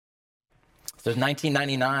So it was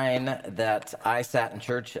 1999 that I sat in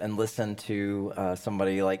church and listened to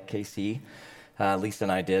somebody like Casey. Lisa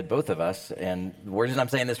and I did, both of us. And the reason I'm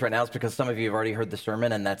saying this right now is because some of you have already heard the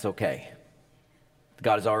sermon, and that's okay.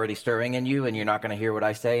 God is already stirring in you, and you're not going to hear what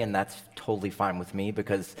I say, and that's totally fine with me,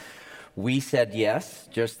 because we said yes,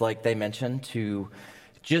 just like they mentioned, to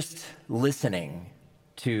just listening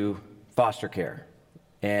to foster care.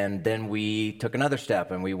 And then we took another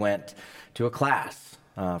step, and we went to a class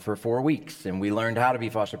for 4 weeks, and we learned how to be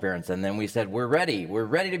foster parents. And then we said, we're ready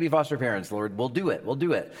to be foster parents, Lord, we'll do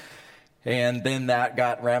it. And then that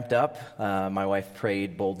got ramped up. My wife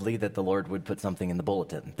prayed boldly that the Lord would put something in the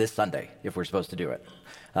bulletin this Sunday, if we're supposed to do it.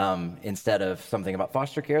 Instead of something about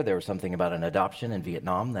foster care, there was something about an adoption in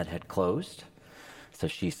Vietnam that had closed. So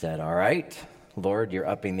she said, all right, Lord, you're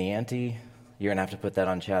upping the ante. You're going to have to put that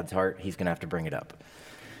on Chad's heart. He's going to have to bring it up.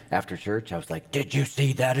 After church, I was like, did you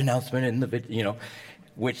see that announcement in the video?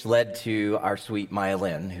 Which led to our sweet Maya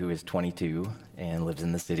Lynn, who is 22 and lives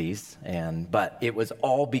in the cities. But it was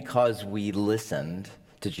all because we listened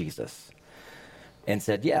to Jesus and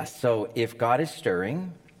said yes. So if God is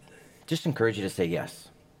stirring, just encourage you to say yes.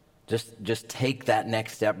 Just take that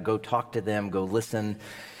next step. Go talk to them. Go listen.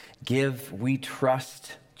 We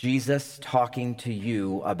trust Jesus talking to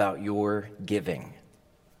you about your giving.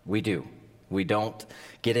 We do. We don't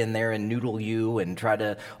get in there and noodle you and try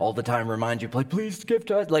to all the time remind you, like, please give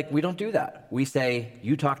to us. Like, we don't do that. We say,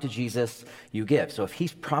 you talk to Jesus, you give. So if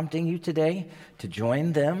he's prompting you today to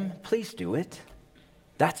join them, please do it.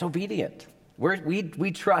 That's obedient.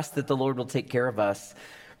 We trust that the Lord will take care of us.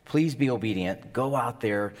 Please be obedient. Go out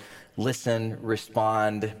there, listen,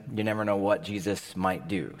 respond. You never know what Jesus might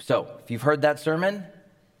do. So if you've heard that sermon,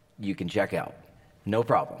 you can check out. No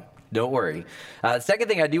problem. Don't worry. Second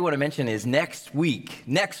thing I do want to mention is next week,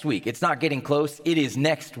 it's not getting close. It is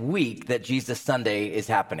next week that Jesus Sunday is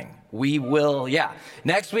happening.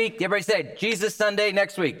 Next week, everybody say, Jesus Sunday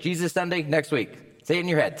next week. Jesus Sunday next week. Say it in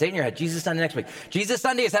your head. Jesus Sunday next week. Jesus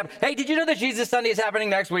Sunday is happening. Hey, did you know that Jesus Sunday is happening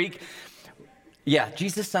next week? Yeah,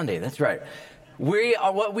 Jesus Sunday, that's right.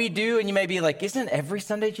 What we do, and you may be like, isn't every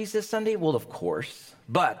Sunday Jesus Sunday? Well, of course.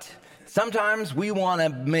 But sometimes we want to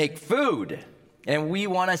make food. And we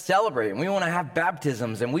want to celebrate, and we want to have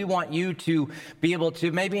baptisms, and we want you to be able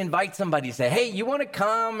to maybe invite somebody to say, hey, you want to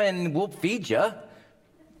come and we'll feed you.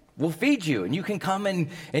 We'll feed you, and you can come and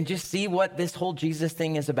just see what this whole Jesus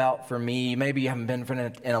thing is about for me. Maybe you haven't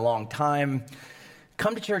been in a long time.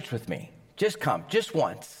 Come to church with me. Just come, just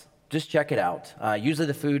once. Just check it out. Usually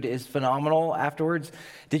the food is phenomenal afterwards.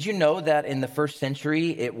 Did you know that in the first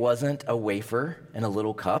century, it wasn't a wafer in a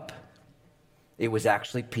little cup? It was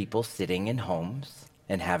actually people sitting in homes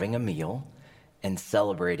and having a meal and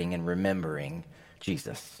celebrating and remembering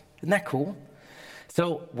Jesus. Isn't that cool?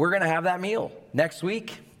 So we're going to have that meal next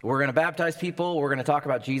week. We're going to baptize people. We're going to talk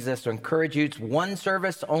about Jesus. So encourage you. It's one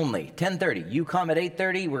service only, 10:30. You come at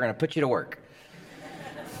 8:30, we're going to put you to work.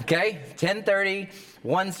 Okay? 10:30,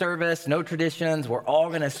 one service, no traditions. We're all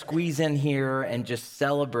going to squeeze in here and just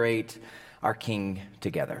celebrate our King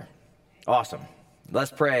together. Awesome. Let's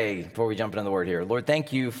pray before we jump into the word here. Lord,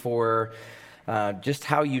 thank you for just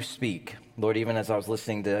how you speak. Lord, even as I was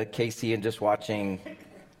listening to Casey and just watching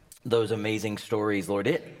those amazing stories, Lord,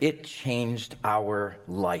 it changed our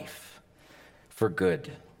life for good.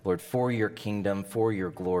 Lord, for your kingdom, for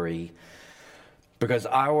your glory. Because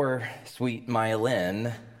our sweet Maya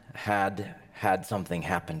Lynn had something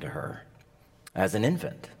happen to her as an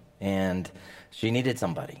infant. And she needed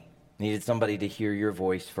somebody to hear your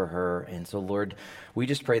voice for her. And so, Lord, we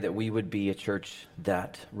just pray that we would be a church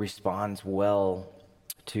that responds well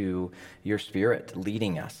to your Spirit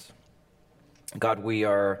leading us. God, we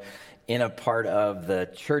are in a part of the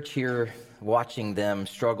church here, watching them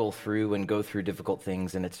struggle through and go through difficult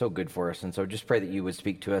things, and it's so good for us. And so just pray that you would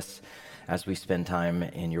speak to us as we spend time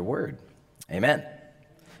in your word. Amen.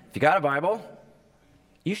 If you got a Bible,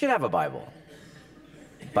 you should have a Bible,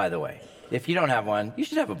 by the way. If you don't have one, you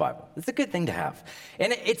should have a Bible. It's a good thing to have.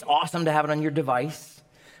 And it's awesome to have it on your device.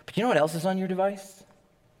 But you know what else is on your device?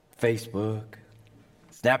 Facebook,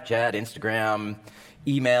 Snapchat, Instagram,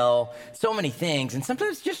 email, so many things. And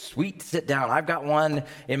sometimes it's just sweet to sit down. I've got one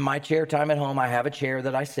in my chair time at home. I have a chair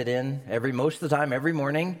that I sit in most of the time, every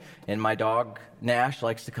morning. And my dog, Nash,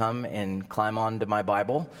 likes to come and climb onto my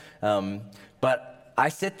Bible. But I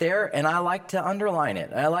sit there and I like to underline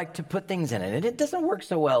it. I like to put things in it. And it doesn't work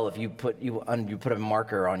so well if you put a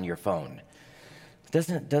marker on your phone.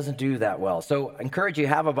 It doesn't do that well. So I encourage you,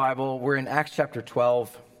 have a Bible. We're in Acts chapter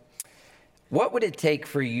 12. What would it take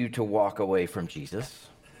for you to walk away from Jesus?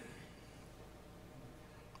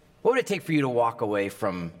 What would it take for you to walk away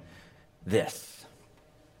from this?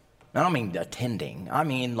 I don't mean attending. I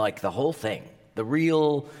mean like the whole thing, the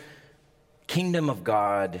real kingdom of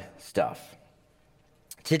God stuff.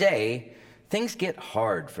 Today, things get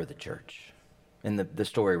hard for the church in the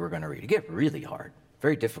story we're going to read. It get really hard,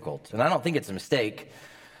 very difficult. And I don't think it's a mistake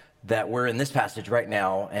that we're in this passage right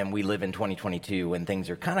now and we live in 2022 when things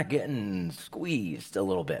are kind of getting squeezed a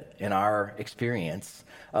little bit in our experience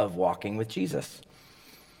of walking with Jesus.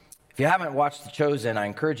 If you haven't watched The Chosen, I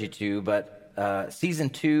encourage you to, but season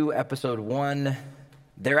 2, episode 1,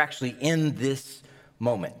 they're actually in this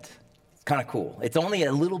moment. It's kind of cool. It's only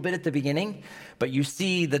a little bit at the beginning, but you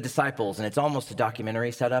see the disciples, and it's almost a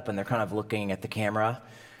documentary setup, and they're kind of looking at the camera,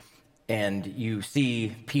 and you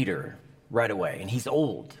see Peter right away, and he's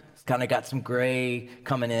old. He's kind of got some gray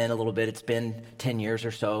coming in a little bit. It's been 10 years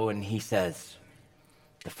or so, and he says,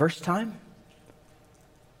 "The first time?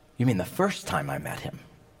 You mean the first time I met him?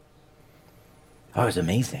 Oh, it was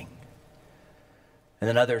amazing." And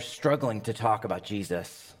then others struggling to talk about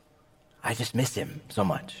Jesus. "I just miss him so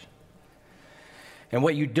much." And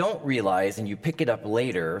what you don't realize, and you pick it up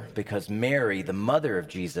later, because Mary, the mother of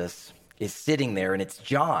Jesus, is sitting there, and it's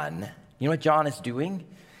John. You know what John is doing?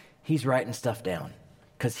 He's writing stuff down,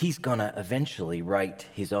 because he's going to eventually write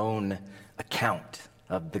his own account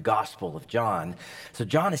of the Gospel of John. So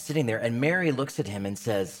John is sitting there, and Mary looks at him and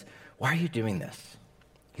says, "Why are you doing this?"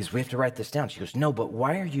 He goes, "We have to write this down." She goes, "No, but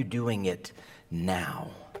why are you doing it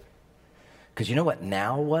now?" Because you know what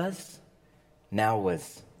now was? Now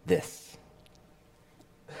was this.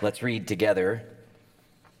 Let's read together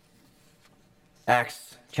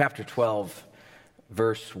Acts chapter 12,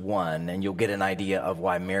 verse 1, and you'll get an idea of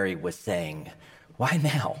why Mary was saying, "Why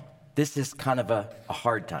now?" This is kind of a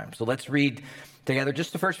hard time. So let's read together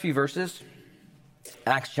just the first few verses.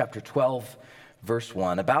 Acts chapter 12, verse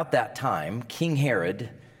 1. About that time, King Herod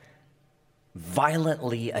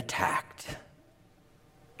violently attacked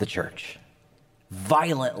the church.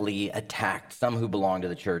 Violently attacked some who belonged to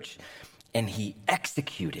the church. And he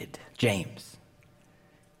executed James.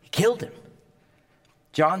 He killed him,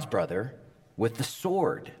 John's brother, with the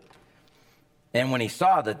sword. And when he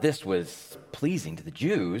saw that this was pleasing to the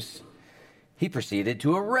Jews, he proceeded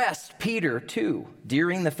to arrest Peter too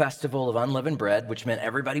during the festival of unleavened bread, which meant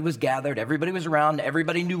everybody was gathered, everybody was around,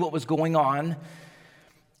 everybody knew what was going on.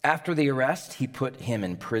 After the arrest, he put him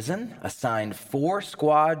in prison, assigned 4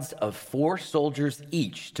 squads of 4 soldiers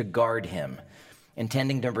each to guard him,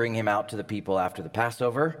 intending to bring him out to the people after the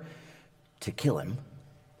Passover to kill him.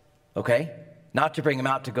 Okay? Not to bring him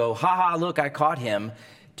out to go, "Ha ha, look, I caught him."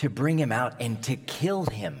 To bring him out and to kill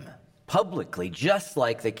him publicly, just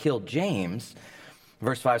like they killed James.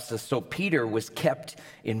 Verse 5 says, "So Peter was kept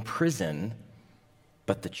in prison,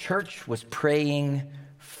 but the church was praying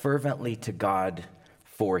fervently to God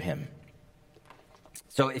for him."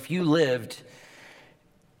 So if you lived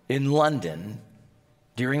in London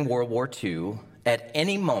during World War II, at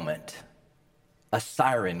any moment, a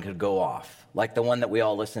siren could go off, like the one that we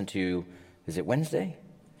all listen to. Is it Wednesday?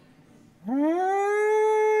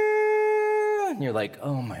 And you're like,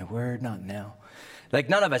 "Oh my word, not now." Like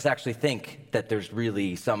none of us actually think that there's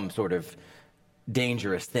really some sort of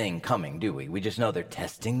dangerous thing coming, do we? We just know they're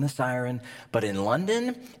testing the siren. But in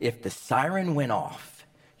London, if the siren went off,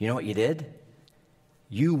 you know what you did?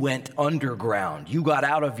 You went underground. You got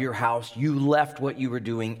out of your house. You left what you were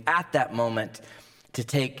doing at that moment to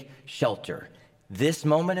take shelter. This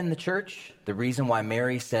moment in the church, the reason why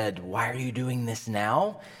Mary said, "Why are you doing this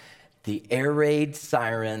now?" The air raid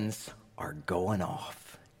sirens are going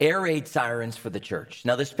off. Air raid sirens for the church.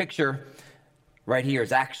 Now this picture right here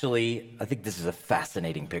is actually, I think this is a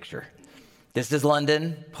fascinating picture. This is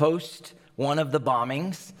London post one of the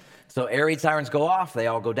bombings. So air raid sirens go off, they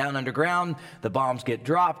all go down underground, the bombs get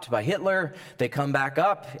dropped by Hitler, they come back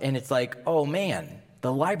up, and it's like, oh man,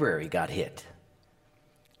 the library got hit.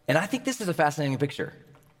 And I think this is a fascinating picture,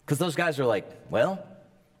 because those guys are like, well,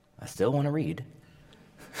 I still want to read.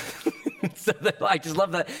 So I just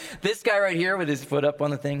love that. This guy right here with his foot up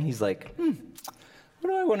on the thing, he's like, what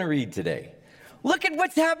do I want to read today? Look at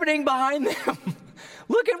what's happening behind them.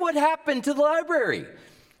 Look at what happened to the library.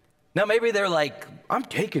 Now, maybe they're like, I'm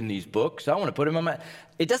taking these books. I want to put them on my...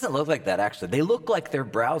 It doesn't look like that, actually. They look like they're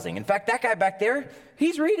browsing. In fact, that guy back there,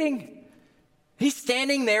 he's reading. He's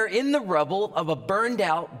standing there in the rubble of a burned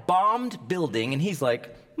out, bombed building, and he's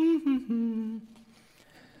like,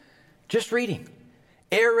 just reading.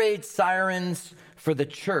 Air raid sirens for the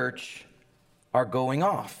church are going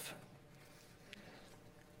off.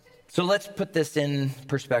 So let's put this in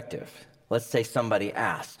perspective. Let's say somebody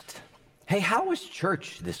asked, hey, how was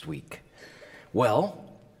church this week? Well,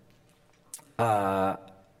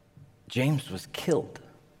 James was killed.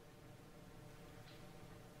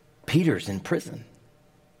 Peter's in prison.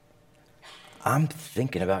 I'm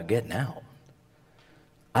thinking about getting out.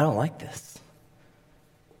 I don't like this.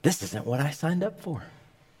 This isn't what I signed up for.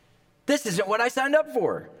 This isn't what I signed up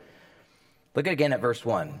for. Look again at verse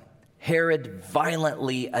 1. Herod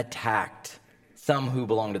violently attacked some who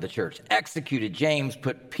belonged to the church, executed James,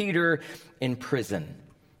 put Peter in prison.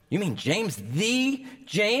 You mean James, the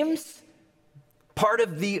James? Part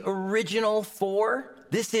of the original four?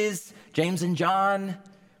 This is James and John,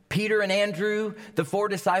 Peter and Andrew, the four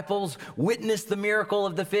disciples, witnessed the miracle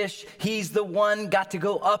of the fish. He's the one got to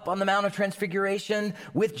go up on the Mount of Transfiguration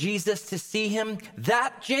with Jesus to see him.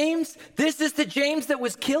 That James, this is the James that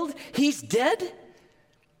was killed. He's dead.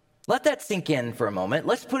 Let that sink in for a moment.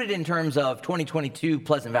 Let's put it in terms of 2022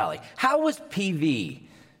 Pleasant Valley. How was PV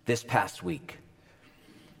this past week?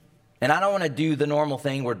 And I don't want to do the normal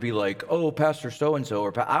thing where it'd be like, oh, Pastor so-and-so,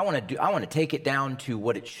 or I want to take it down to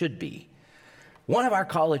what it should be. One of our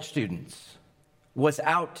college students was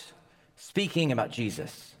out speaking about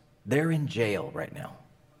Jesus. They're in jail right now.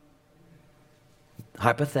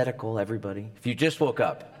 Hypothetical, everybody. If you just woke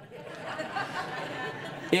up.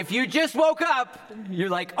 If you just woke up, you're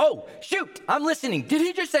like, oh, shoot, I'm listening. Did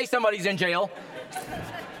he just say somebody's in jail?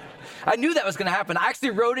 I knew that was going to happen. I actually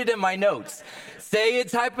wrote it in my notes. Say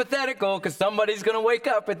it's hypothetical because somebody's going to wake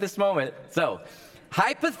up at this moment. So,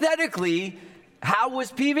 hypothetically, how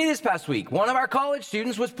was PV this past week? One of our college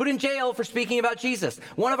students was put in jail for speaking about Jesus.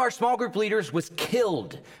 One of our small group leaders was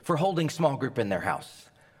killed for holding small group in their house.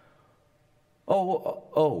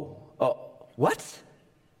 What?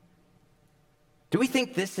 Do we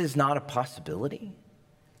think this is not a possibility?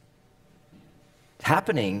 It's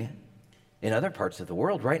happening in other parts of the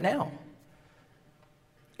world right now.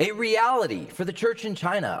 A reality for the church in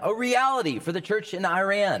China, a reality for the church in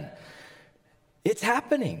Iran. It's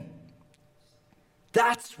happening.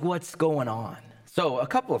 That's what's going on. So, a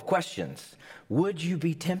couple of questions. Would you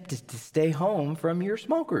be tempted to stay home from your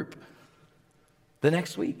small group the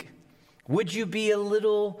next week? Would you be a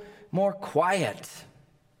little more quiet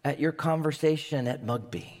at your conversation at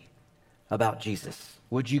Mugby about Jesus?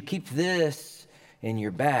 Would you keep this in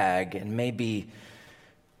your bag and maybe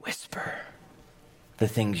whisper the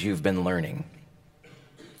things you've been learning?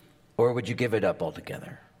 Or would you give it up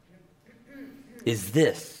altogether? Is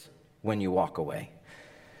this when you walk away?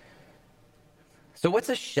 So what's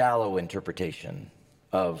a shallow interpretation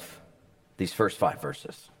of these first 5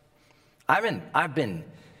 verses? I've been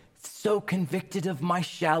so convicted of my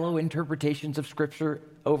shallow interpretations of Scripture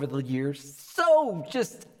over the years. So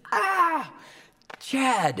just,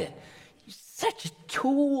 Chad, you're such a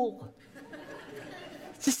tool.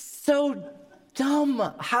 Just so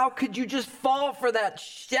dumb. How could you just fall for that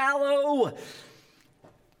shallow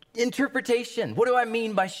interpretation? What do I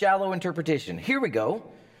mean by shallow interpretation? Here we go.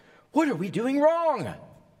 What are we doing wrong?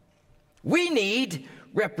 We need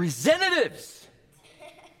representatives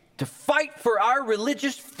to fight for our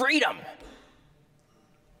religious freedom.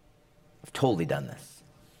 I've totally done this.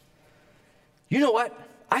 You know what?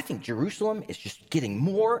 I think Jerusalem is just getting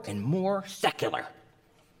more and more secular.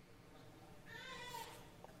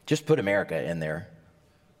 Just put America in there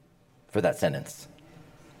for that sentence.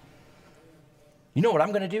 You know what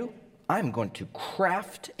I'm going to do? I'm going to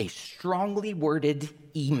craft a strongly worded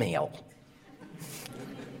email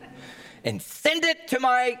and send it to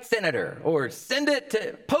my senator or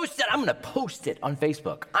post it. I'm going to post it on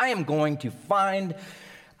Facebook. I'm going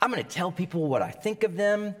to tell people what I think of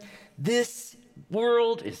them. This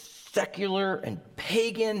world is secular and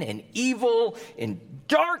pagan and evil and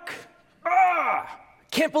dark.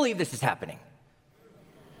 Can't believe this is happening.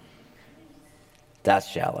 That's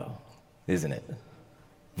shallow, isn't it?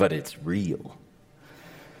 But it's real.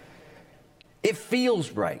 It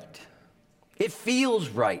feels right. It feels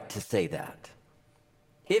right to say that.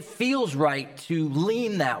 It feels right to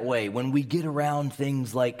lean that way when we get around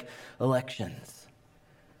things like elections.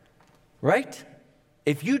 Right?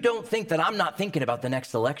 If you don't think that I'm not thinking about the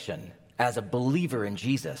next election as a believer in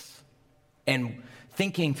Jesus and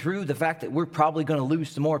thinking through the fact that we're probably going to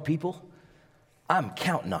lose some more people, I'm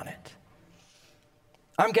counting on it.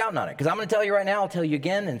 I'm counting on it because I'm going to tell you right now, I'll tell you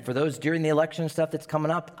again, and for those during the election stuff that's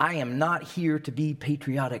coming up, I am not here to be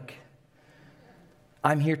patriotic.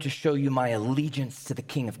 I'm here to show you my allegiance to the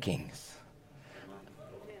King of Kings.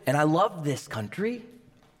 And I love this country.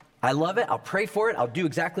 I love it. I'll pray for it. I'll do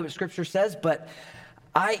exactly what Scripture says, but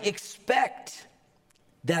I expect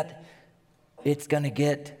that it's going to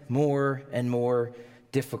get more and more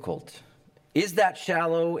difficult. Is that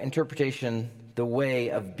shallow interpretation the way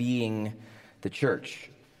of being the church?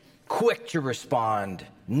 quick to respond,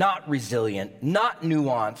 not resilient, not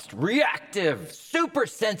nuanced, reactive, super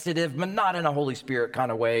sensitive, but not in a Holy Spirit kind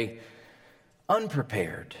of way,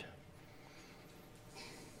 unprepared.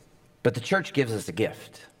 But the church gives us a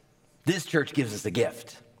gift. This church gives us a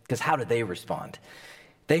gift. Because how do they respond?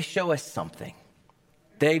 They show us something.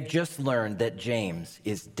 They've just learned that James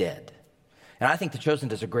is dead. And I think The Chosen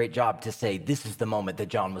does a great job to say this is the moment that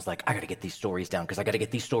John was like, I got to get these stories down because I got to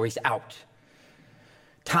get these stories out.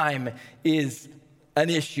 Time is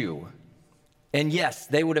an issue. And yes,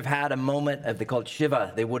 they would have had a moment of, they call it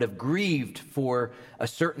Shiva. They would have grieved for a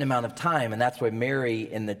certain amount of time. And that's why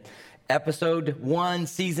Mary in the episode 1,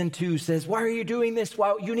 season 2 says, why are you doing this?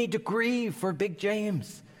 Well, you need to grieve for Big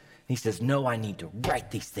James. He says, no, I need to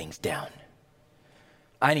write these things down.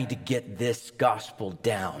 I need to get this gospel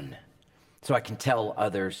down so I can tell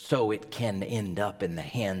others so it can end up in the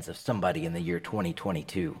hands of somebody in the year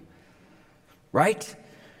 2022. Right?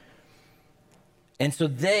 And so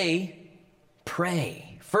they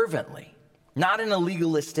pray fervently, not in a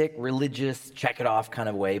legalistic, religious, check it off kind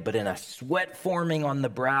of way, but in a sweat forming on the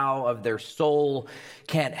brow of their soul.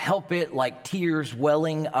 Can't help it, like tears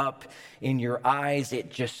welling up in your eyes.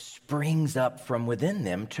 It just springs up from within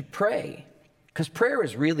them to pray. Because prayer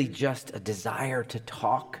is really just a desire to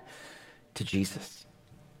talk to Jesus.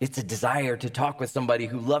 It's a desire to talk with somebody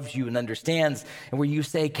who loves you and understands, and where you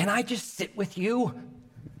say, can I just sit with you?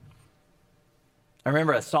 I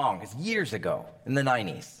remember a song, it was years ago in the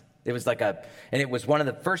 90s. It was and it was one of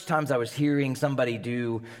the first times I was hearing somebody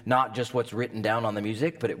do not just what's written down on the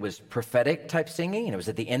music, but it was prophetic type singing. And it was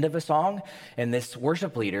at the end of a song. And this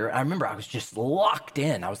worship leader, I remember I was just locked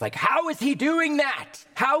in. I was like, how is he doing that?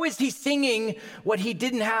 How is he singing what he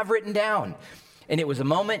didn't have written down? And it was a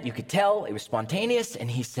moment, you could tell, it was spontaneous.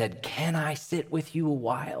 And he said, can I sit with you a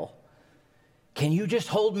while? Can you just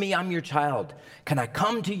hold me? I'm your child. Can I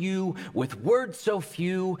come to you with words so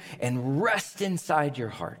few and rest inside your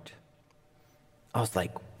heart? I was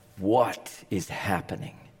like, what is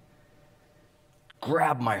happening?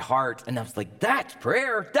 Grab my heart. And I was like, that's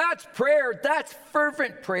prayer. That's prayer. That's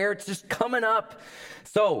fervent prayer. It's just coming up.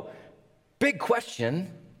 So, big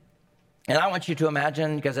question. And I want you to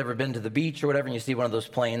imagine, you guys ever been to the beach or whatever, and you see one of those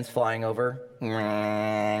planes flying over,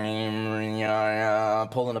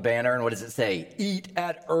 pulling a banner, and what does it say? Eat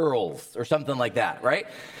at Earl's, or something like that, right?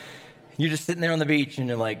 You're just sitting there on the beach, and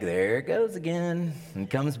you're like, there it goes again, and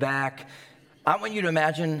comes back. I want you to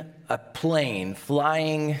imagine a plane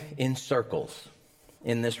flying in circles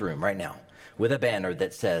in this room right now, with a banner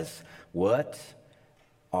that says, what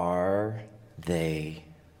are they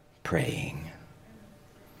praying?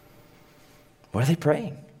 What are they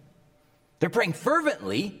praying? They're praying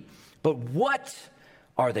fervently, but what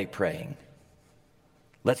are they praying?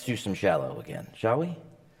 Let's do some shallow again, shall we?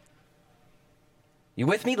 You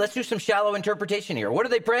with me? Let's do some shallow interpretation here. What are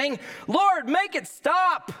they praying? Lord, make it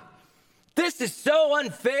stop. This is so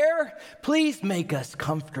unfair. Please make us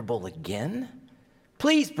comfortable again.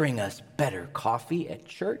 Please bring us better coffee at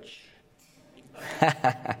church.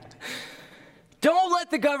 Don't let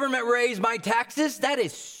the government raise my taxes. That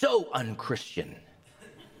is so unchristian.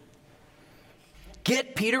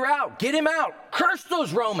 Get Peter out. Get him out. Curse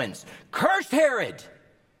those Romans. Curse Herod.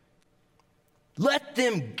 Let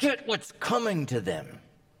them get what's coming to them.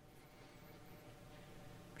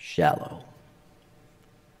 Shallow.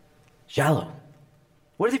 Shallow.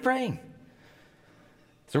 What are they praying?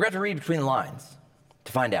 So we're going to have to read between the lines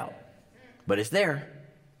to find out. But it's there.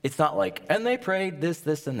 It's not like, and they prayed this,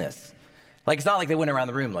 this, and this. Like, it's not like they went around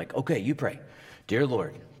the room like, okay, you pray. Dear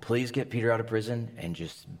Lord, please get Peter out of prison and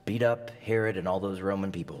just beat up Herod and all those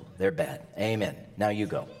Roman people. They're bad. Amen. Now you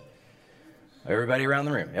go. Everybody around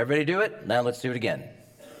the room. Everybody do it? Now let's do it again.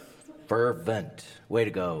 Fervent. Way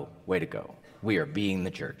to go. Way to go. We are being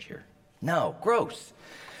the church here. No, gross.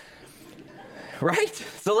 Right?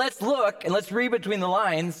 So let's look and let's read between the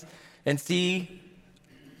lines and see.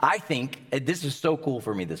 I think this is so cool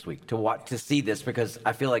for me this week to see this, because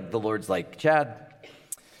I feel like the Lord's like, Chad,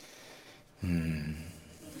 we'll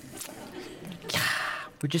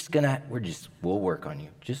work on you.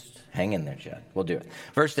 Just hang in there, Chad. We'll do it.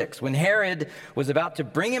 Verse 6, when Herod was about to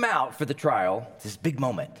bring him out for the trial, this big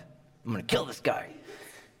moment, I'm going to kill this guy.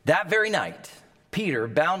 That very night, Peter,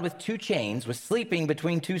 bound with 2 chains, was sleeping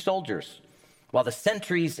between 2 soldiers, while the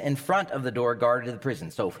sentries in front of the door guarded the prison.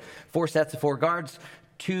 So 4 sets of 4 guards,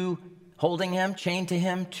 2 holding him, chained to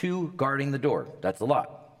him, 2 guarding the door. That's a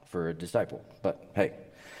lot for a disciple, but hey.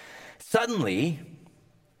 Suddenly,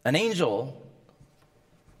 an angel,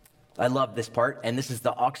 I love this part, and this is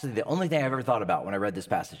the only thing I've ever thought about when I read this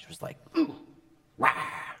passage was like, ooh, wow,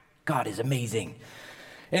 God is amazing.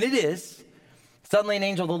 And it is. Suddenly an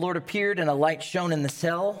angel of the Lord appeared, and a light shone in the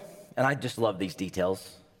cell. And I just love these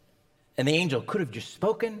details. And the angel could have just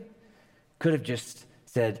spoken, could have just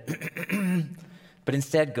said, but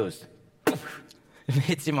instead goes and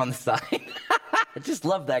hits him on the side. I just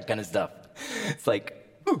love that kind of stuff. It's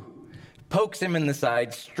like, ooh, pokes him in the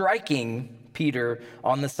side, striking Peter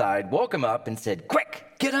on the side, woke him up and said,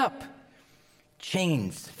 quick, get up.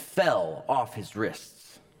 Chains fell off his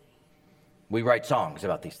wrists. We write songs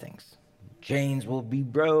about these things. Chains will be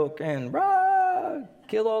broken. Rah!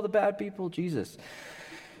 Kill all the bad people, Jesus.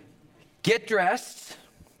 Get dressed,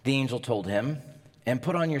 the angel told him, and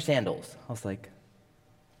put on your sandals. I was like,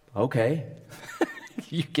 okay.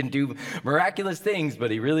 You can do miraculous things,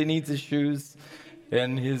 but he really needs his shoes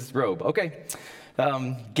and his robe. Okay.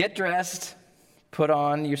 Get dressed, put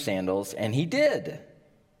on your sandals, and he did.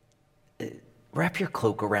 Wrap your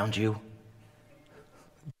cloak around you.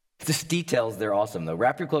 This details, they're awesome, though.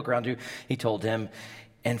 Wrap your cloak around you, he told him,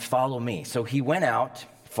 and follow me. So he went out,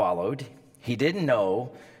 followed. He didn't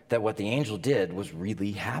know that what the angel did was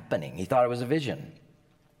really happening. He thought it was a vision.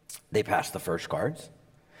 They passed the first guards.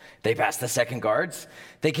 They passed the second guards.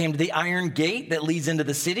 They came to the iron gate that leads into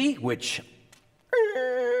the city, which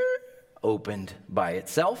opened by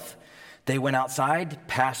itself. They went outside,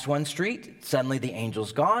 past one street. Suddenly the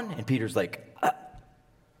angel's gone, and Peter's like,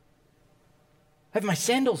 I have my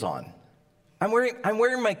sandals on. I'm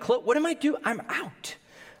wearing my clothes. What am I doing? I'm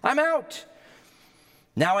out.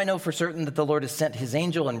 Now I know for certain that the Lord has sent his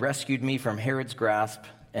angel and rescued me from Herod's grasp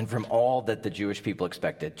and from all that the Jewish people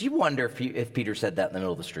expected. Do you wonder if Peter said that in the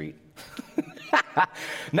middle of the street?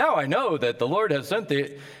 Now I know that the Lord has sent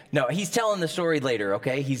the... No, he's telling the story later,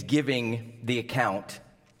 okay? He's giving the account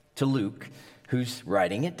to Luke, who's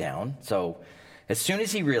writing it down. So as soon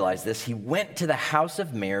as he realized this, he went to the house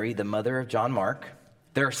of Mary, the mother of John Mark.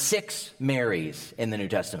 There are 6 Marys in the New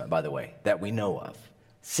Testament, by the way, that we know of.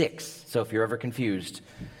 6. So if you're ever confused,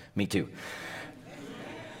 me too.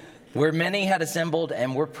 Where many had assembled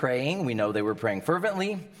and were praying, we know they were praying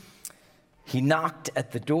fervently. He knocked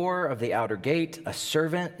at the door of the outer gate. A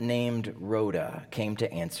servant named Rhoda came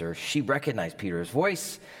to answer. She recognized Peter's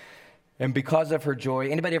voice, and because of her joy,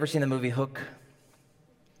 anybody ever seen the movie Hook?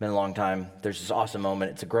 Been a long time. There's this awesome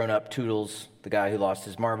moment. It's a grown-up Toodles, the guy who lost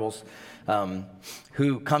his marbles,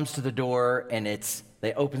 who comes to the door, and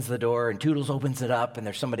they opens the door, and Toodles opens it up, and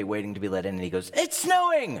there's somebody waiting to be let in, and he goes, "It's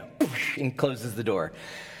snowing!" and closes the door.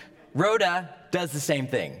 Rhoda does the same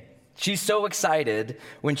thing. She's so excited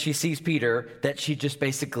when she sees Peter that she just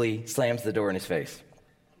basically slams the door in his face.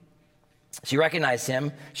 She recognized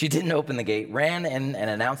him. She didn't open the gate, ran in and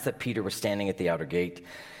announced that Peter was standing at the outer gate.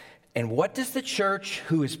 And what does the church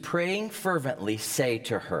who is praying fervently say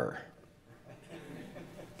to her?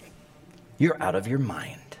 You're out of your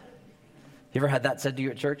mind. You ever had that said to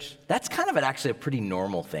you at church? That's kind of actually a pretty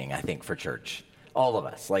normal thing, I think, for church. All of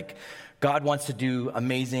us. Like, God wants to do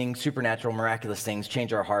amazing, supernatural, miraculous things,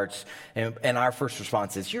 change our hearts, and our first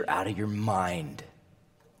response is, you're out of your mind.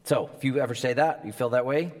 So, if you ever say that, you feel that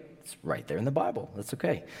way, it's right there in the Bible. That's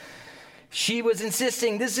okay. She was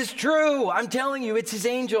insisting, this is true. I'm telling you, it's his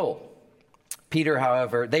angel. Peter,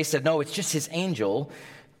 however, they said, no, it's just his angel.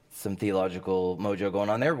 Some theological mojo going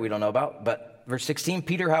on there we don't know about. But verse 16,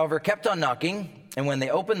 Peter, however, kept on knocking. And when they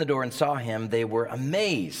opened the door and saw him, they were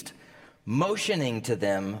amazed, motioning to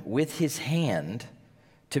them with his hand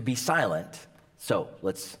to be silent. So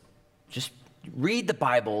let's just read the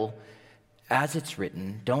Bible as it's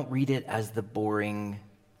written. Don't read it as the boring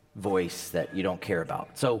voice that you don't care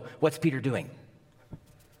about. So what's Peter doing?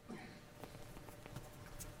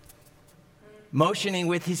 Motioning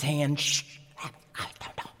with his hand, shh,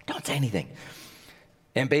 don't say anything.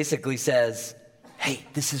 And basically says, hey,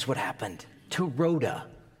 this is what happened to Rhoda.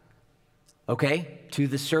 Okay, to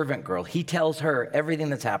the servant girl. He tells her everything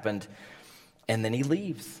that's happened, and then he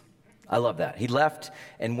leaves. I love that. He left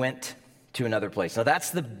and went to another place. Now that's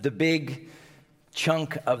the big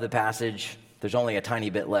chunk of the passage. There's only a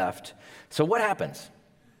tiny bit left. So what happens?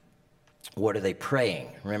 What are they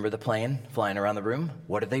praying? Remember the plane flying around the room?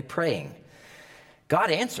 What are they praying?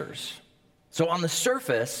 God answers. So on the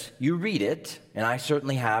surface, you read it, and I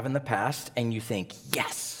certainly have in the past, and you think,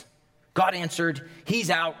 yes, God answered,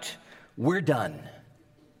 he's out, we're done.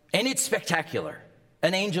 And it's spectacular.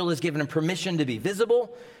 An angel is given him permission to be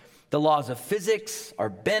visible. The laws of physics are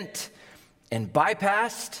bent and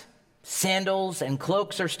bypassed. Sandals and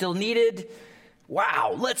cloaks are still needed.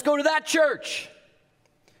 Wow, let's go to that church.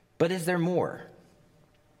 But is there more?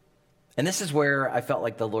 And this is where I felt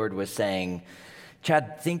like the Lord was saying,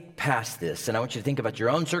 Chad, think past this, and I want you to think about your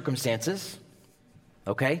own circumstances,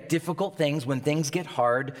 okay? Difficult things, when things get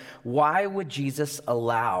hard. Why would Jesus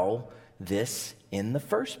allow this in the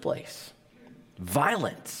first place.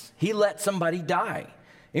 Violence. He let somebody die.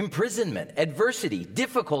 Imprisonment, adversity,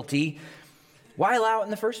 difficulty. Why allow it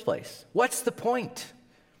in the first place? What's the point?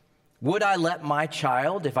 Would I let my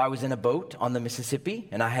child, if I was in a boat on the Mississippi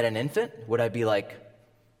and I had an infant, would I be like,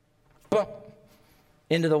 boom,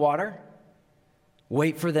 into the water,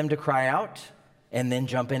 wait for them to cry out, and then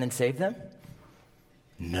jump in and save them?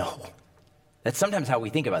 No. That's sometimes how we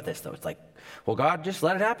think about this, though. It's like, well, God just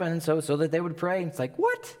let it happen so that they would pray. And it's like,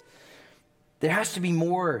 what? There has to be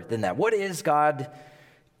more than that. What is God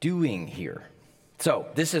doing here? So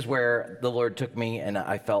this is where the Lord took me, and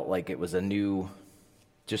I felt like it was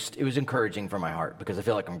it was encouraging for my heart, because I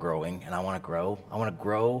feel like I'm growing, and I want to grow. I want to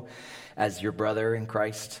grow as your brother in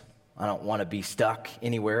Christ. I don't want to be stuck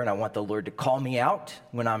anywhere, and I want the Lord to call me out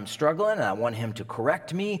when I'm struggling, and I want him to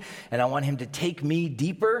correct me, and I want him to take me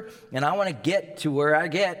deeper, and I want to get to where I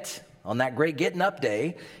get on that great getting up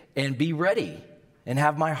day and be ready and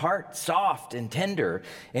have my heart soft and tender.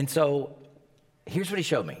 And so here's what he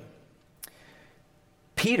showed me.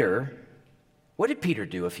 Peter, what did Peter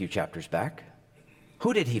do a few chapters back?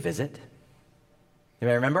 Who did he visit?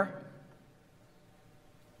 Anybody remember?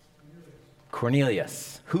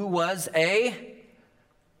 Cornelius, who was a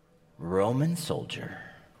Roman soldier.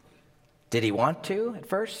 Did he want to at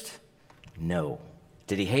first? No.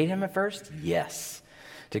 Did he hate him at first? Yes.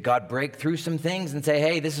 Did God break through some things and say,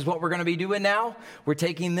 hey, this is what we're going to be doing now? We're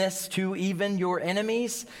taking this to even your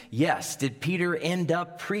enemies? Yes. Did Peter end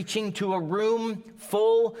up preaching to a room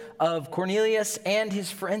full of Cornelius and his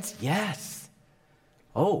friends? Yes.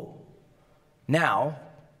 Oh, now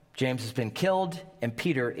James has been killed, and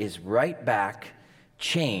Peter is right back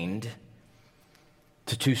chained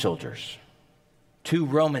to two soldiers, two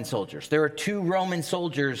Roman soldiers. There are two Roman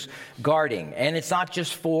soldiers guarding, and it's not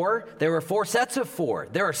just four. There were four sets of four.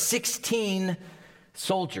 There are 16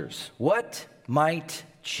 soldiers. What might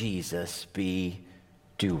Jesus be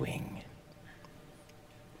doing?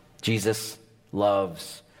 Jesus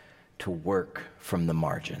loves to work from the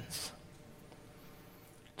margins.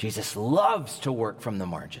 Jesus loves to work from the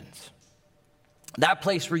margins. That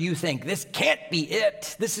place where you think, this can't be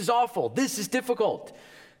it. This is awful. This is difficult.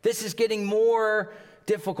 This is getting more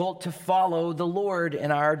difficult to follow the Lord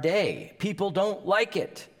in our day. People don't like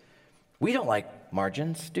it. We don't like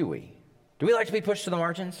margins, do we? Do we like to be pushed to the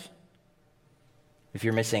margins? If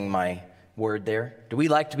you're missing my word there. Do we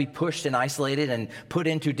like to be pushed and isolated and put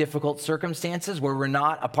into difficult circumstances where we're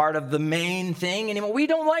not a part of the main thing anymore? We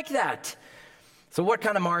don't like that. So what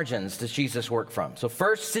kind of margins does Jesus work from? So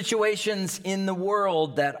first, situations in the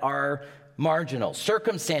world that are marginal,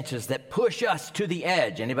 circumstances that push us to the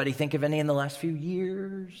edge. Anybody think of any in the last few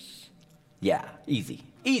years? Yeah,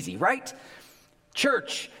 easy, right?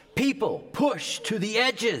 Church, people push to the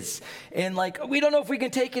edges and we don't know if we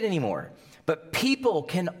can take it anymore. But people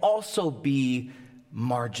can also be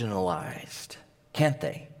marginalized, can't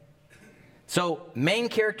they? So main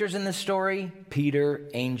characters in this story, Peter,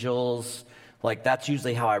 angels, that's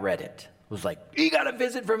usually how I read it. It was he got a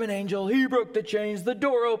visit from an angel. He broke the chains. The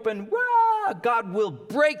door opened. Wah! God will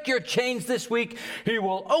break your chains this week. He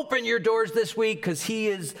will open your doors this week because he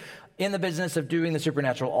is in the business of doing the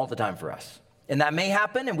supernatural all the time for us. And that may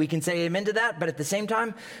happen, and we can say amen to that. But at the same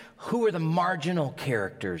time, who are the marginal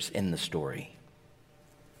characters in the story?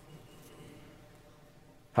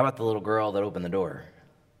 How about the little girl that opened the door?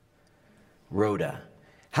 Rhoda.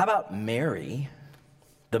 How about Mary,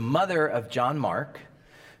 the mother of John Mark?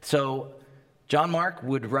 So John Mark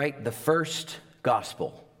would write the first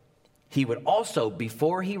gospel. He would also,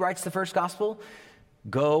 before he writes the first gospel,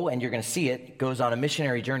 go, and you're going to see it, goes on a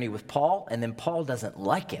missionary journey with Paul, and then Paul doesn't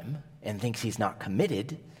like him and thinks he's not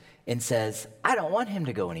committed and says, I don't want him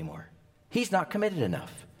to go anymore. He's not committed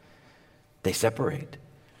enough. They separate.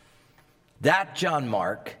 That John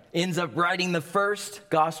Mark ends up writing the first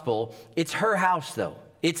gospel. It's her house, though.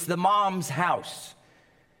 It's the mom's house.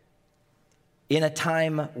 In a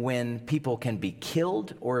time when people can be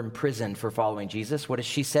killed or imprisoned for following Jesus, what does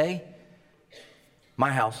she say? My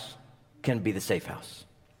house can be the safe house.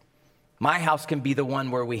 My house can be the one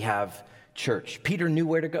where we have church. Peter knew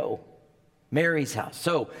where to go. Mary's house.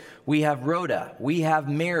 So we have Rhoda, we have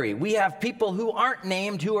Mary, we have people who aren't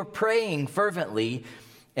named who are praying fervently.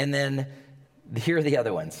 And then here are the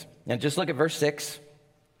other ones. Now just look at verse 6.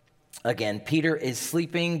 Again, Peter is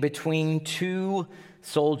sleeping between two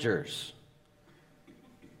soldiers,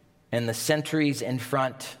 and the sentries in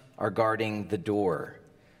front are guarding the door.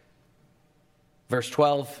 Verse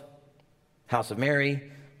 12, house of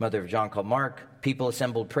Mary, mother of John called Mark, people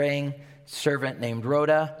assembled praying, servant named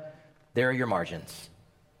Rhoda. There are your margins.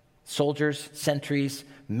 Soldiers, sentries,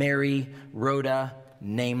 Mary, Rhoda,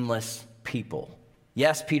 nameless people.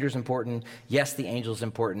 Yes, Peter's important. Yes, the angel's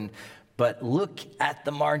important. But look at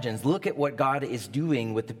the margins. Look at what God is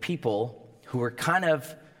doing with the people who are kind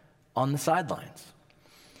of on the sidelines.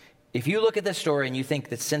 If you look at this story and you think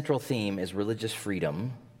the central theme is religious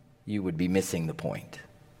freedom, you would be missing the point.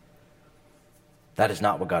 That is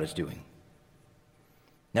not what God is doing.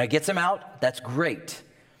 Now, he gets them out. That's great.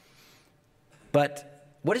 But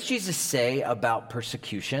what does Jesus say about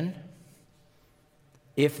persecution?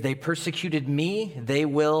 If they persecuted me, they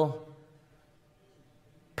will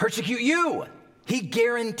persecute you. He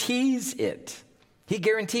guarantees it. He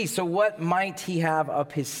guarantees. So what might he have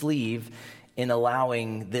up his sleeve in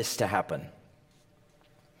allowing this to happen?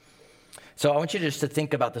 So I want you just to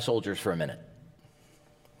think about the soldiers for a minute.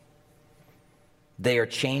 They are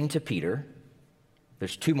chained to Peter.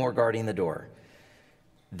 There's 2 more guarding the door.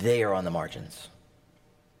 They are on the margins.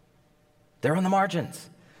 They're on the margins.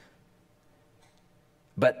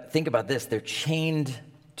 But think about this. They're chained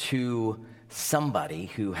to somebody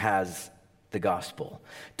who has the gospel.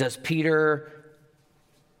 Does Peter,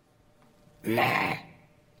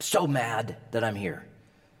 so mad that I'm here.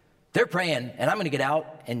 They're praying, and I'm going to get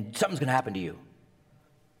out, and something's going to happen to you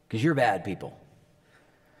because you're bad people.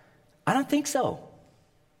 I don't think so.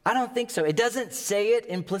 I don't think so. It doesn't say it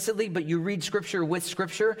implicitly, but you read Scripture with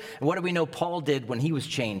Scripture. And what do we know Paul did when he was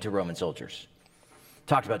chained to Roman soldiers?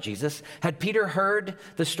 Talked about Jesus. Had Peter heard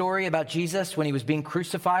the story about Jesus when he was being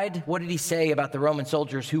crucified? What did he say about the Roman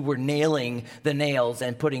soldiers who were nailing the nails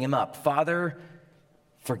and putting him up? Father,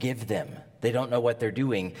 forgive them. They don't know what they're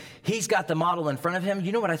doing. He's got the model in front of him.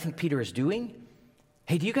 You know what I think Peter is doing?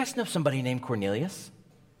 Hey, do you guys know somebody named Cornelius?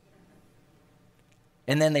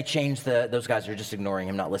 And then they change those guys are just ignoring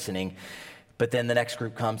him, not listening. But then the next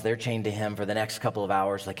group comes, they're chained to him for the next couple of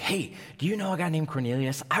hours. Like, hey, do you know a guy named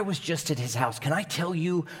Cornelius? I was just at his house. Can I tell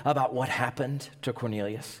you about what happened to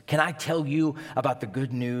Cornelius? Can I tell you about the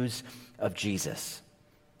good news of Jesus?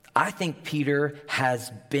 I think Peter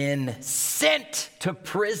has been sent to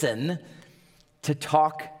prison to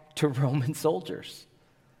talk to Roman soldiers,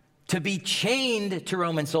 to be chained to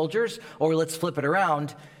Roman soldiers, or let's flip it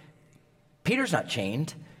around. Peter's not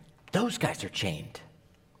chained. Those guys are chained.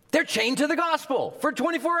 They're chained to the gospel for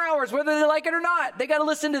 24 hours, whether they like it or not. They got to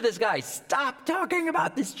listen to this guy. Stop talking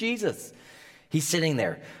about this Jesus. He's sitting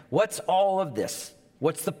there. What's all of this?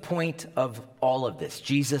 What's the point of all of this?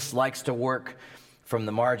 Jesus likes to work from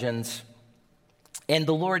the margins, and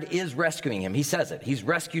the Lord is rescuing him. He says it. He's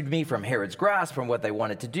rescued me from Herod's grasp, from what they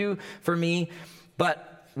wanted to do for me.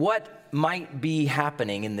 But what might be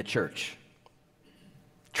happening in the church?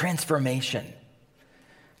 Transformation.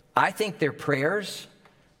 I think their prayers,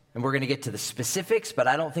 and we're going to get to the specifics, but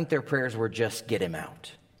I don't think their prayers were just get him out.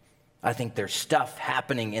 I think there's stuff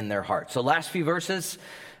happening in their heart. So last few verses,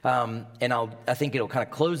 and I think it'll kind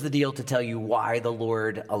of close the deal to tell you why the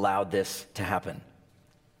Lord allowed this to happen.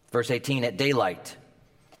 Verse 18, at daylight,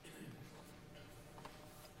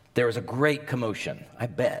 there was a great commotion. I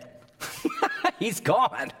bet. He's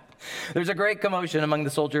gone. There's a great commotion among the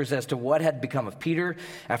soldiers as to what had become of Peter.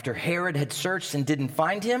 After Herod had searched and didn't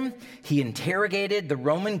find him, he interrogated the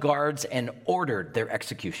Roman guards and ordered their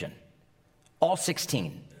execution. All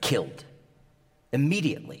 16 killed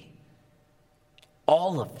immediately.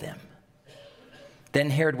 All of them. Then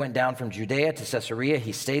Herod went down from Judea to Caesarea.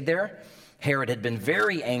 He stayed there. Herod had been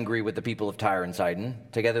very angry with the people of Tyre and Sidon.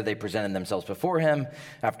 Together they presented themselves before him.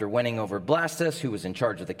 After winning over Blastus, who was in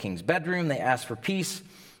charge of the king's bedroom, they asked for peace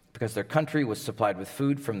because their country was supplied with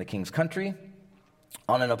food from the king's country.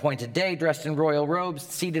 On an appointed day, dressed in royal robes,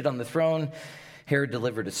 seated on the throne, Herod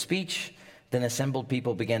delivered a speech. Then assembled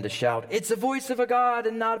people began to shout, "It's the voice of a god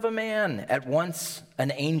and not of a man." At once,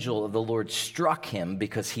 an angel of the Lord struck him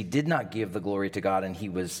because he did not give the glory to God, and he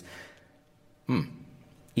was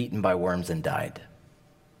eaten by worms and died.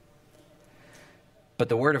 But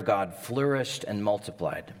the word of God flourished and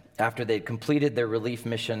multiplied. After they had completed their relief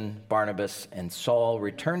mission, Barnabas and Saul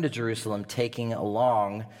returned to Jerusalem, taking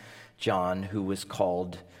along John, who was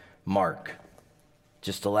called Mark.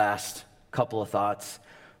 Just the last couple of thoughts.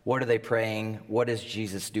 What are they praying? What is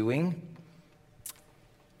Jesus doing?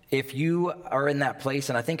 If you are in that place,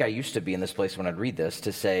 and I think I used to be in this place when I'd read this,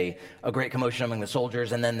 to say a great commotion among the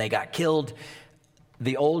soldiers and then they got killed,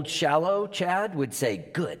 the old shallow Chad would say,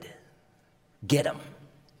 good, get him.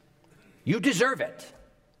 You deserve it.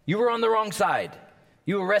 You were on the wrong side.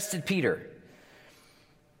 You arrested Peter.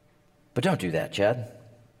 But don't do that, Chad.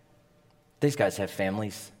 These guys have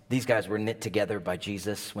families. These guys were knit together by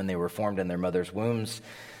Jesus when they were formed in their mother's wombs.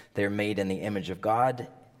 They're made in the image of God.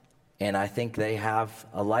 And I think they have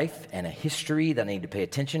a life and a history that I need to pay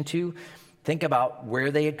attention to. Think about where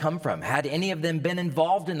they had come from. Had any of them been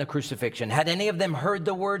involved in the crucifixion? Had any of them heard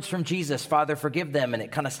the words from Jesus, Father, forgive them? And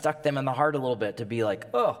it kind of stuck them in the heart a little bit to be like,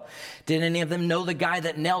 oh, did any of them know the guy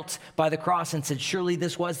that knelt by the cross and said, surely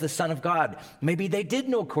this was the Son of God? Maybe they did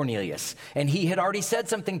know Cornelius, and he had already said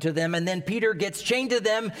something to them. And then Peter gets chained to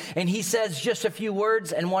them, and he says just a few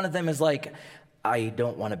words. And one of them is like, I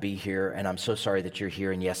don't want to be here, and I'm so sorry that you're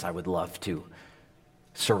here. And yes, I would love to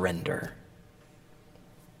surrender.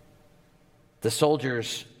 The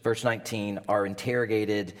soldiers, verse 19, are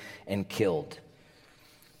interrogated and killed.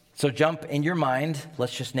 So jump in your mind,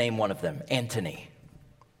 let's just name one of them, Antony.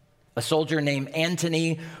 A soldier named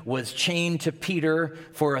Antony was chained to Peter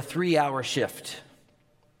for a 3-hour shift.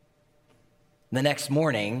 The next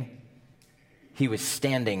morning, he was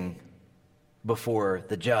standing before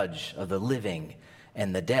the judge of the living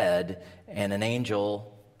and the dead, and an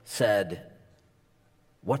angel said,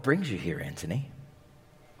 "What brings you here, Antony?"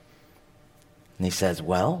 And he says,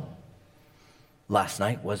 well, last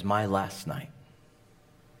night was my last night.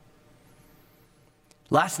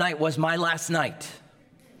 Last night was my last night.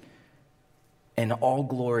 And all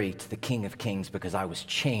glory to the King of Kings, because I was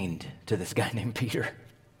chained to this guy named Peter,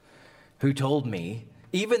 who told me,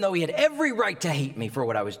 even though he had every right to hate me for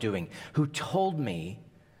what I was doing, who told me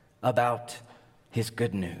about his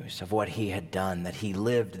good news of what he had done, that he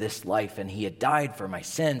lived this life and he had died for my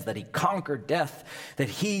sins, that he conquered death, that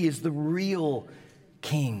he is the real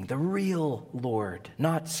king, the real Lord,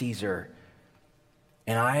 not Caesar.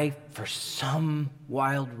 And I, for some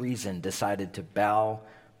wild reason, decided to bow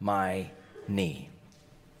my knee.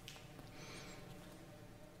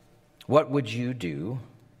 What would you do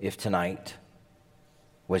if tonight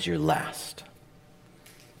was your last?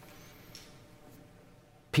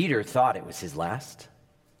 Peter thought it was his last,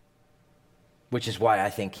 which is why I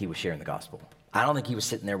think he was sharing the gospel. I don't think he was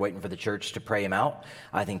sitting there waiting for the church to pray him out.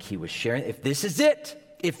 I think he was sharing, if this is it,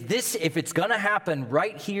 if it's going to happen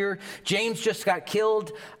right here, James just got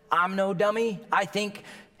killed, I'm no dummy. I think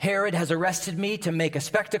Herod has arrested me to make a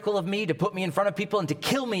spectacle of me, to put me in front of people and to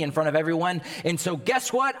kill me in front of everyone. And so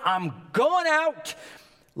guess what? I'm going out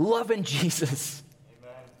loving Jesus.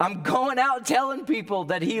 I'm going out telling people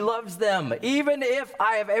that he loves them, even if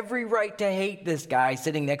I have every right to hate this guy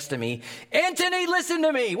sitting next to me. Antony, listen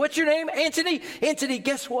to me. What's your name? Antony? Antony,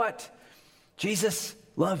 guess what? Jesus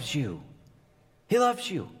loves you. He loves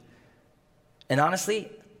you. And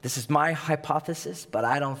honestly, this is my hypothesis, but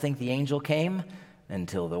I don't think the angel came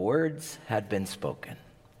until the words had been spoken,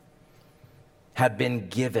 had been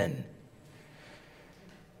given.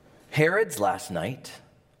 Herod's last night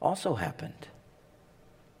also happened.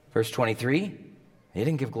 Verse 23, he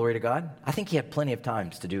didn't give glory to God. I think he had plenty of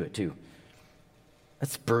times to do it too.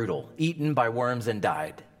 That's brutal. Eaten by worms and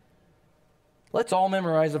died. Let's all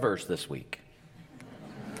memorize a verse this week.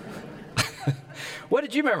 What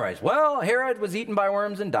did you memorize? Well, Herod was eaten by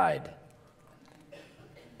worms and died.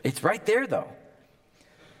 It's right there though.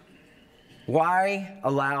 Why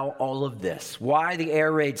allow all of this? Why the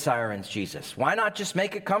air raid sirens, Jesus? Why not just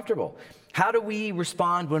make it comfortable? How do we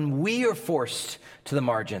respond when we are forced to the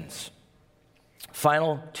margins?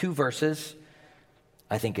 Final 2 verses,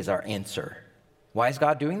 I think, is our answer. Why is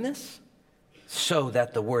God doing this? So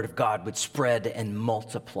that the word of God would spread and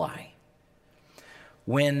multiply.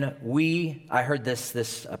 I heard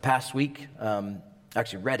this past week,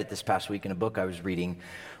 actually read it this past week in a book I was reading.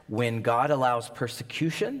 When God allows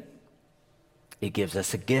persecution, it gives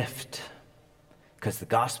us a gift. Because the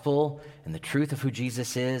gospel and the truth of who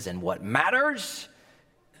Jesus is and what matters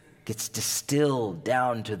gets distilled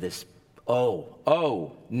down to this,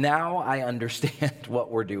 now I understand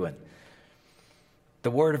what we're doing.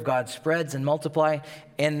 The word of God spreads and multiplies,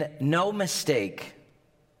 and no mistake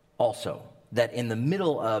also that in the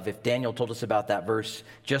middle of, if Daniel told us about that verse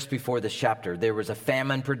just before this chapter, there was a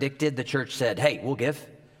famine predicted. The church said, hey, we'll give.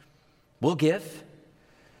 We'll give.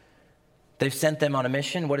 They've sent them on a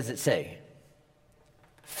mission. What does it say?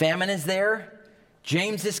 Famine is there.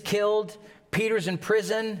 James is killed. Peter's in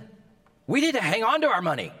prison. We need to hang on to our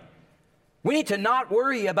money. We need to not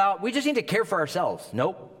worry we just need to care for ourselves.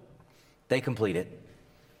 Nope. They complete it.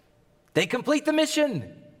 They complete the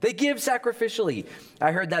mission. They give sacrificially.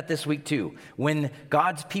 I heard that this week too. When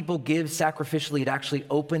God's people give sacrificially, it actually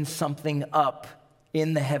opens something up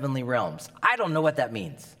in the heavenly realms. I don't know what that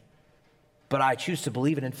means, but I choose to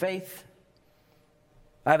believe it in faith.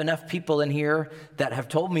 I have enough people in here that have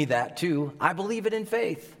told me that too. I believe it in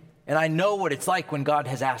faith. And I know what it's like when God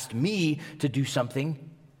has asked me to do something,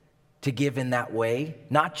 to give in that way,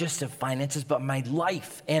 not just of finances, but my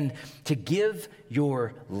life. And to give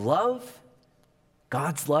your love,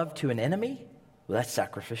 God's love to an enemy, well, that's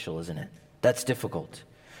sacrificial, isn't it? That's difficult.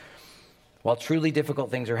 While truly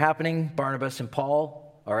difficult things are happening, Barnabas and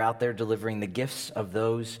Paul are out there delivering the gifts of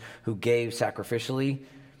those who gave sacrificially.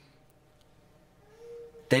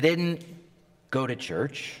 They didn't go to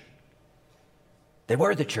church. They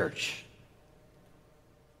were the church.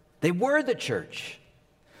 They were the church.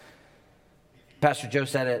 Pastor Joe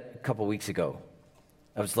said it a couple weeks ago.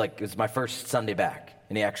 It was my first Sunday back,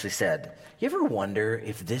 and he actually said, "You ever wonder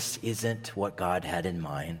if this isn't what God had in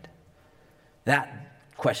mind?" That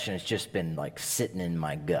question has just been like sitting in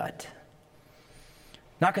my gut.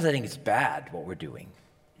 Not because I think it's bad what we're doing,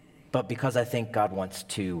 but because I think God wants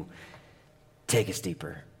to take us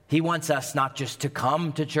deeper. He wants us not just to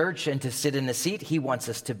come to church and to sit in a seat. He wants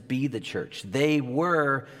us to be the church. They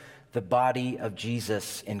were the body of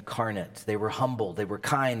Jesus incarnate. They were humble, they were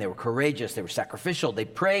kind, they were courageous, they were sacrificial, they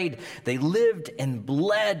prayed, they lived and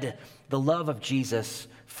bled the love of Jesus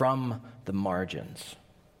from the margins.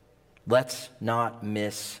 Let's not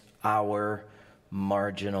miss our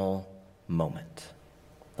marginal moment.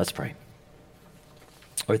 Let's pray.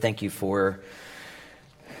 Lord, thank you for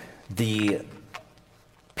the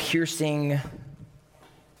piercing,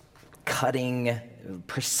 cutting,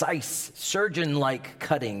 precise, surgeon-like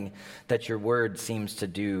cutting that your word seems to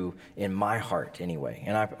do in my heart anyway.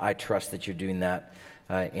 And I trust that you're doing that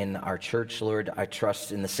in our church, Lord. I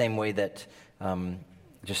trust in the same way that,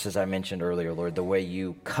 just as I mentioned earlier, Lord, the way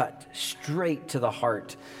you cut straight to the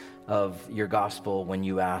heart of your gospel when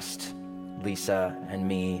you asked Lisa and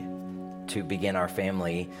me to begin our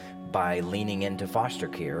family by leaning into foster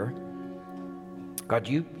care. God,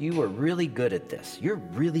 you are really good at this. You're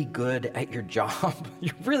really good at your job.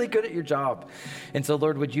 You're really good at your job. And so,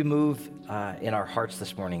 Lord, would you move in our hearts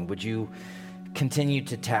this morning? Would you continue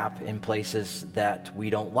to tap in places that we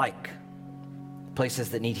don't like,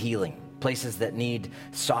 places that need healing, places that need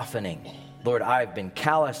softening? Lord, I've been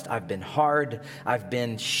calloused. I've been hard. I've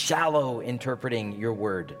been shallow interpreting your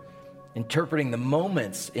word, interpreting the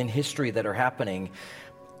moments in history that are happening.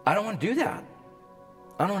 I don't want to do that.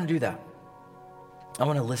 I don't want to do that. I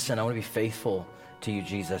want to listen. I want to be faithful to you,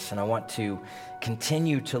 Jesus. And I want to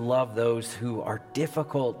continue to love those who are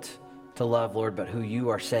difficult to love, Lord, but who you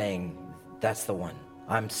are saying, that's the one.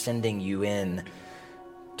 I'm sending you in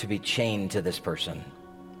to be chained to this person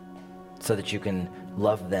so that you can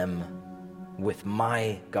love them with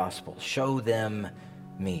my gospel. Show them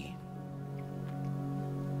me.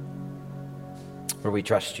 Lord, we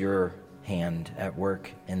trust your hand at work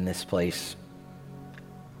in this place.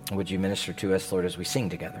 Would you minister to us, Lord, as we sing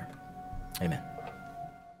together? Amen.